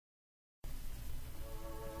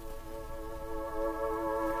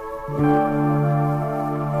Will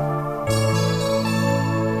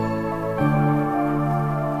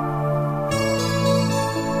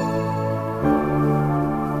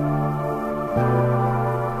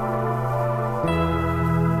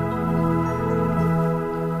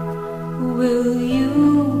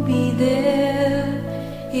you be there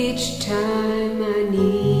each time I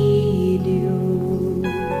need you?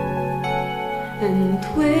 And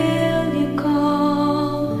will you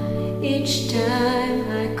come each time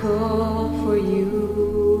I call for you?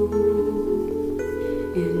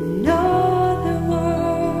 In other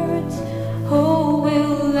words, oh,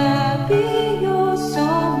 will I be your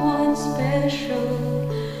someone special,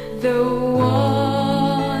 the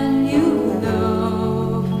one you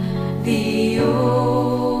love, the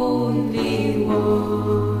only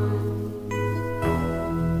one?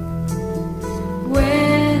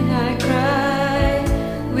 When I cry,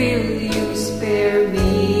 will you spare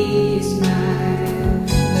me a smile?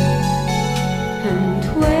 And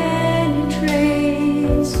when it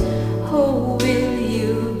rains, oh, will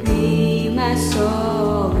you be my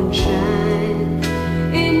sunshine?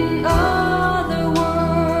 In other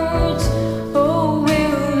words, oh,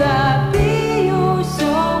 will I be your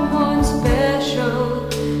someone special,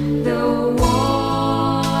 the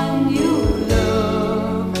one you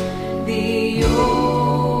love, the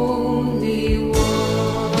only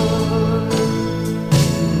one?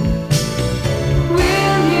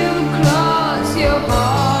 Will you cross your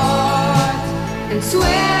heart and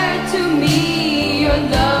swear to me your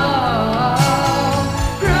love,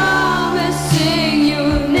 promising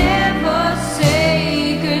you'll never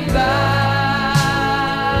say goodbye?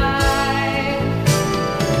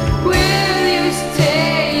 Will you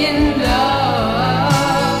stay in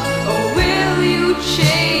love, or will you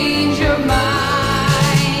change your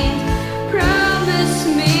mind? Promise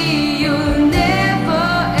me you'll never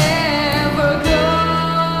ever go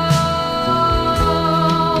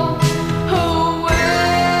away.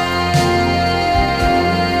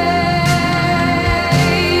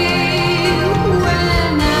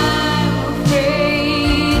 When I'm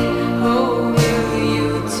afraid, oh, will you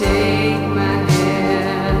take my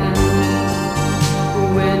hand?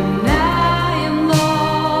 When I am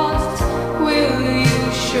lost, will you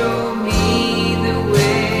show me the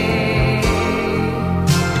way?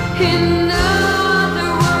 In